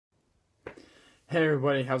Hey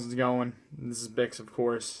everybody, how's it going? This is Bix, of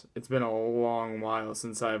course. It's been a long while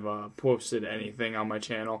since I've posted anything on my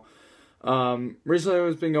channel. Recently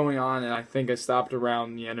what's been going on, and I think I stopped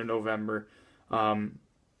around the end of November. School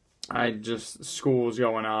was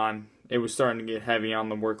going on. It was starting to get heavy on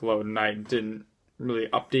the workload, and I didn't really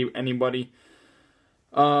update anybody.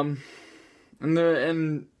 And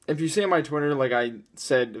if you see on my Twitter, like I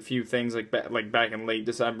said a few things like back in late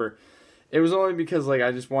December. It was only because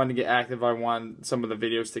I just wanted to get active. I wanted some of the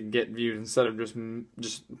videos to get views instead of just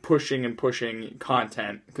pushing and pushing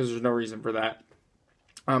content, because there's no reason for that.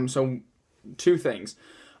 So two things.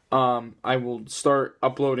 I will start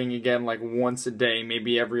uploading again once a day,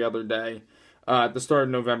 maybe every other day, at the start of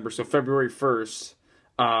November. So February 1st.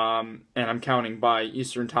 And I'm counting by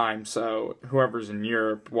Eastern time. So whoever's in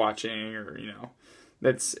Europe watching, or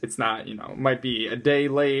it's not, it might be a day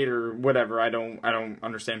late or whatever. I don't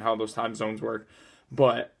understand how those time zones work.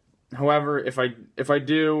 But however, if I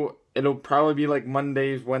do, it'll probably be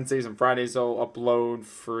Mondays, Wednesdays, and Fridays I'll upload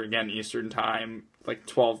for, again, Eastern time,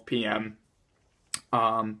 12 p.m.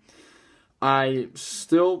 I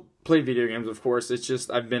still play video games, of course. It's just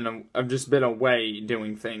I've just been away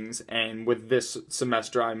doing things, and with this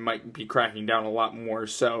semester I might be cracking down a lot more.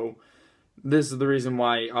 So this is the reason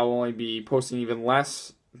why I'll only be posting even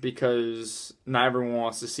less, because not everyone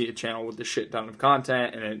wants to see a channel with a shit ton of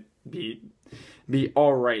content and it be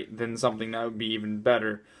alright than something that would be even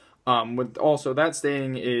better. With also that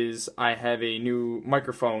stating is I have a new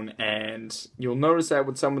microphone, and you'll notice that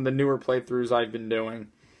with some of the newer playthroughs I've been doing.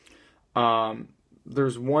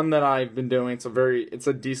 There's one that I've been doing. It's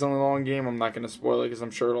a decently long game. I'm not going to spoil it because I'm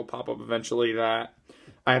sure it'll pop up eventually. That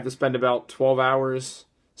I have to spend about 12 hours.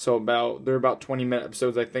 So they're about 20-minute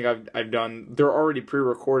episodes. I think I've done. They're already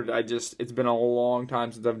pre-recorded. It's been a long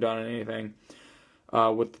time since I've done anything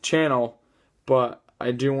with the channel, but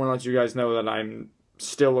I do want to let you guys know that I'm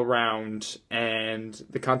still around, and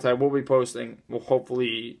the content I will be posting will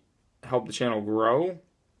hopefully help the channel grow.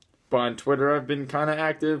 But on Twitter, I've been kind of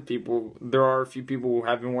active. There are a few people who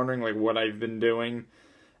have been wondering what I've been doing,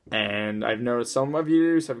 and I've noticed some of my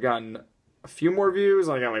views have gotten a few more views.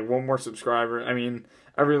 I got one more subscriber. I mean,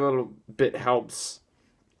 every little bit helps,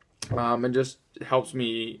 and just helps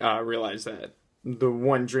me realize that the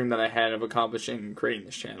one dream that I had of accomplishing and creating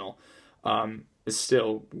this channel is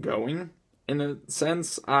still going. In a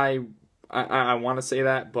sense, I want to say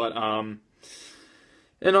that, but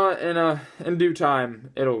in due time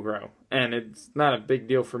it'll grow, and it's not a big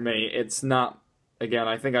deal for me. It's not. Again,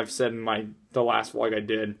 I think I've said in the last vlog I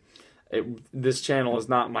did, this channel is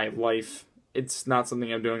not my life. It's not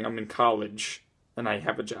something I'm doing. I'm in college and I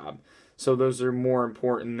have a job. So those are more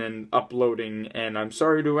important than uploading, and I'm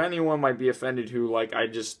sorry to anyone might be offended who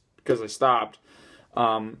because I stopped.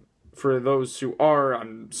 For those who are,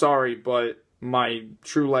 I'm sorry, but my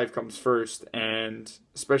true life comes first, and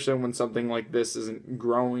especially when something like this isn't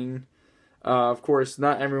growing. Of course,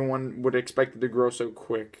 not everyone would expect it to grow so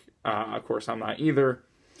quick. Of course, I'm not either.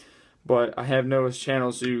 But I have noticed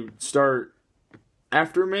channels who start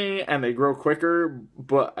after me and they grow quicker,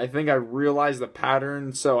 but I think I realized the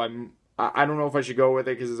pattern, so I don't know if I should go with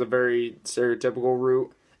it because it's a very stereotypical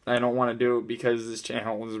route. I don't want to do it because this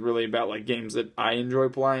channel is really about games that I enjoy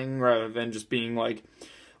playing, rather than just being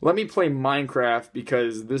let me play Minecraft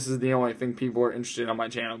because this is the only thing people are interested in on my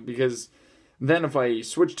channel. Because then if I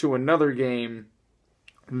switch to another game,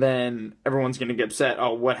 then everyone's going to get upset.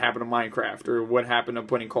 Oh, what happened to Minecraft? Or what happened to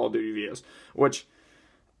putting Call of Duty videos? Which,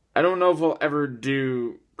 I don't know if I'll ever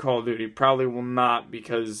do Call of Duty. Probably will not,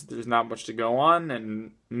 because there's not much to go on,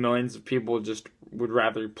 and millions of people just would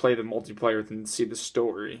rather play the multiplayer than see the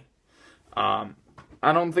story.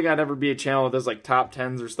 I don't think I'd ever be a channel that does top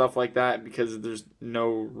 10s or stuff like that, because there's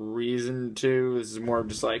no reason to. This is more of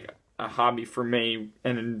just a hobby for me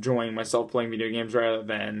and enjoying myself playing video games, rather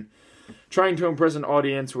than trying to impress an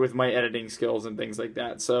audience with my editing skills and things like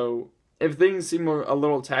that. So if things seem a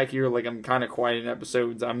little tackier, I'm kind of quiet in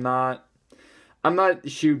episodes, I'm not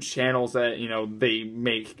huge channels that, they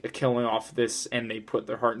make a killing off this and they put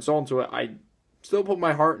their heart and soul into it. I still put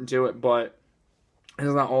my heart into it, but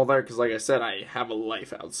it's not all there, because like I said, I have a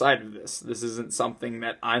life outside of this. This isn't something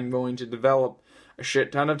that I'm going to develop a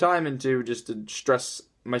shit ton of time into just to stress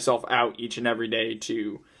myself out each and every day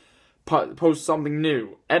to post something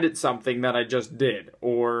new, edit something that I just did,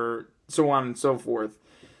 or so on and so forth.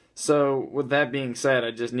 So with that being said,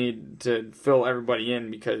 I just need to fill everybody in,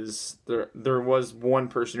 because there was one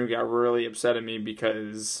person who got really upset at me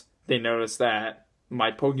because they noticed that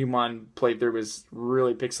my Pokemon playthrough was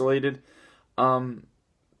really pixelated.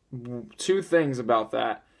 Two things about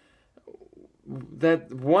that.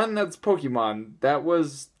 That one, that's Pokemon. That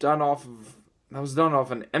was done off of was done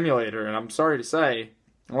off an emulator, and I'm sorry to say,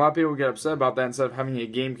 a lot of people get upset about that instead of having a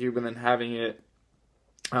GameCube and then having it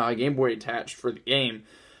Game Boy attached for the game.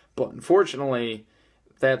 But unfortunately,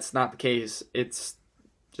 that's not the case. It's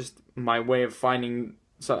just my way of finding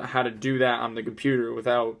how to do that on the computer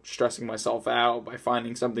without stressing myself out by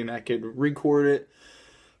finding something that could record it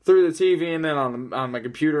through the TV and then on my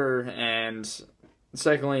computer. And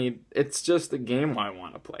secondly, it's just the game I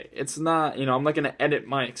want to play. It's not, I'm not going to edit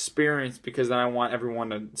my experience because then I want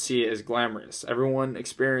everyone to see it as glamorous. Everyone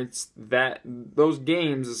experienced those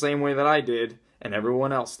games the same way that I did and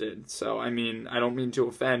everyone else did. So, I don't mean to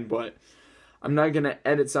offend, but I'm not going to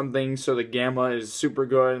edit something so the gamma is super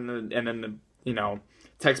good and then the,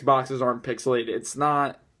 text boxes aren't pixelated. It's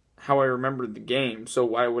not how I remembered the game, so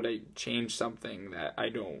why would I change something that I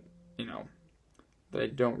don't, that I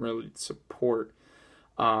don't really support?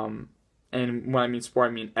 And when I mean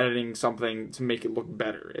support, I mean editing something to make it look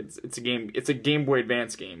better. It's a Game Boy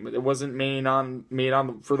Advance game. It wasn't made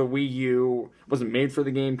for the Wii U. It wasn't made for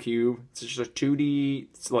the GameCube. It's just a 2D.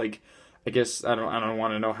 It's like, I guess I don't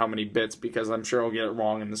want to know how many bits because I'm sure I'll get it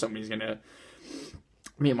wrong and somebody's gonna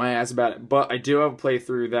meet my ass about it. But I do have a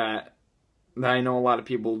playthrough that I know a lot of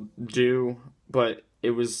people do, but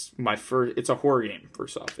it was my first. It's a horror game,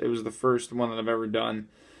 first off. It was the first one that I've ever done.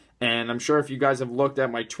 And I'm sure if you guys have looked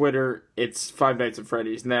at my Twitter, it's Five Nights at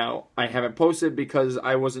Freddy's. Now, I haven't posted because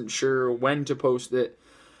I wasn't sure when to post it.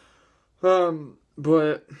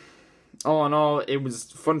 But all in all, it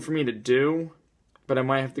was fun for me to do. But I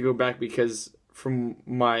might have to go back because from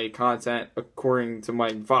my content, according to my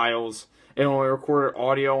files, it only recorded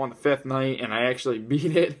audio on the 5th night, and I actually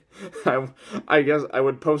beat it. I guess I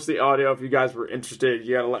would post the audio if you guys were interested.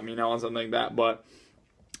 You gotta let me know on something like that. But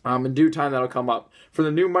in due time, that'll come up. For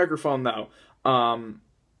the new microphone, though,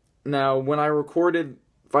 now, when I recorded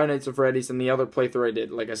Five Nights at Freddy's and the other playthrough I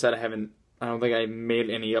did, like I said, I don't think I made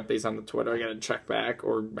any updates on the Twitter. I gotta check back,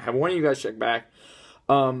 or have one of you guys check back.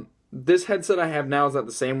 This headset I have now is not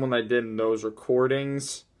the same one I did in those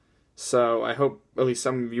recordings. So I hope at least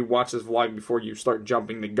some of you watch this vlog before you start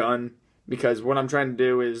jumping the gun. Because what I'm trying to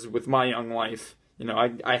do is, with my young life,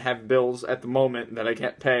 I have bills at the moment that I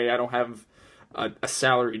can't pay. I don't have a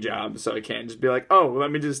salary job, so I can't just be like, oh, let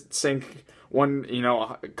me just sink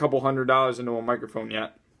a couple $100 into a microphone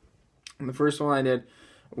yet. And the first one I did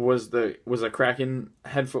was a Kraken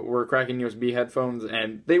headphone, or Kraken USB headphones,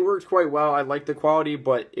 and they worked quite well. I liked the quality,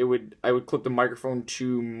 but I would clip the microphone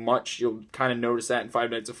too much. You'll kind of notice that in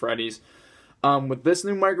Five Nights at Freddy's. With this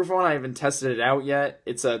new microphone, I haven't tested it out yet.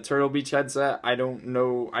 It's a Turtle Beach headset. I don't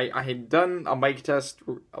know. I had done a mic test,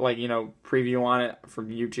 preview on it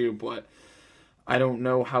from YouTube, but I don't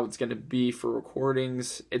know how it's going to be for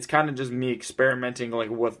recordings. It's kind of just me experimenting,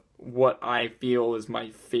 with what I feel is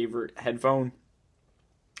my favorite headphone.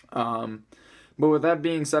 But with that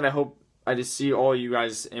being said, I hope I just see all you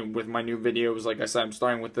guys with my new videos. Like I said, I'm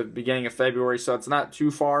starting with the beginning of February, so it's not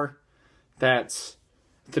too far. Today's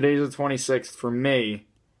the 26th for me.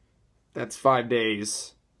 That's 5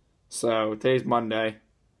 days. So today's Monday.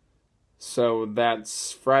 So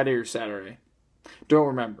that's Friday or Saturday. Don't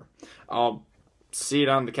remember. I'll see it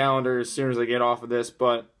on the calendar as soon as I get off of this,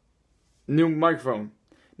 but new microphone,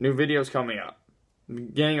 new videos coming up.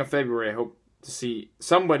 Beginning of February, I hope to see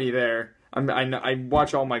somebody there. I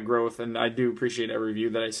watch all my growth, and I do appreciate every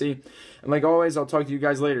view that I see. And like always, I'll talk to you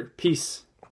guys later. Peace.